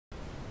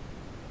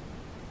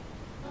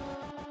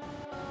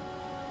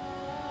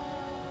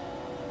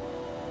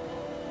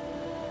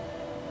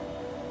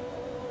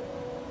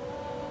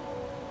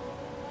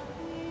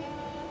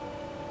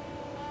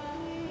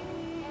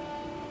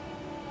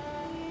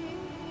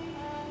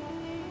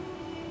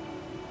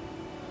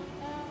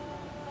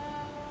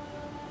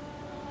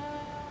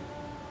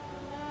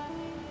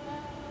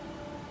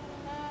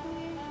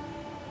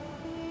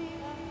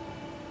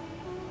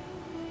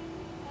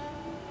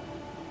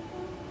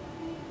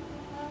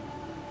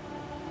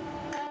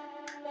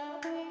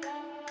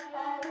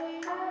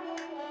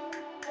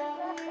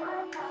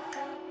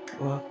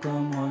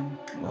Welcome one,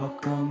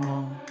 welcome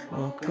all,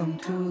 welcome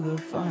to the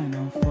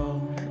final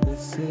fall.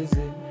 This is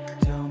it,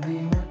 tell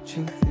me what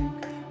you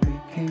think. We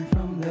came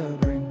from the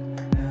brink,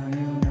 now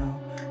you know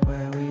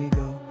where we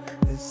go.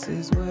 This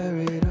is where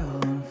it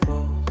all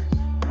unfolds.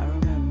 I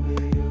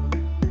remember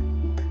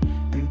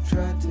you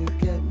tried to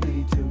get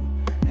me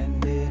to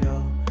end it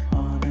all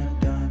on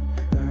a dime,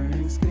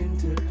 burning skin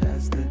to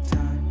pass the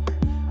time.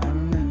 I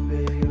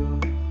remember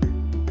you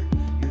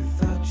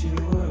thought you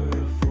were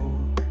a fool,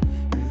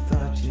 you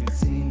thought you'd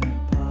seen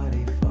the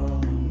party.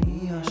 Follow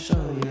me, I'll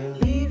show you.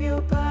 Leave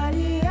your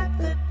body at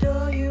the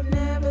door, you've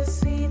never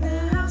seen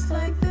a house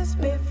like this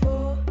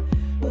before.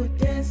 We're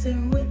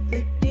dancing with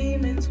the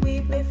demons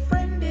we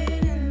befriended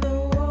in the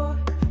war.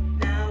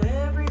 Now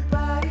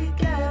everybody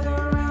gather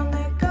around,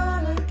 they're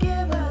gonna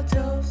give a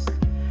toast.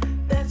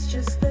 That's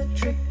just the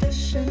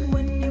tradition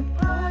when you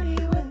party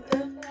with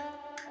them.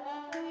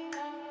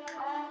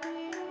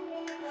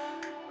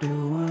 Do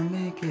I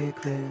make it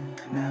clear?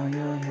 Now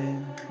you're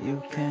here,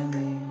 you can't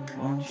leave.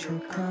 Won't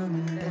you come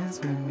and dance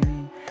with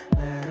me?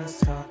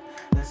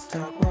 Let's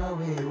talk while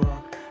we walk.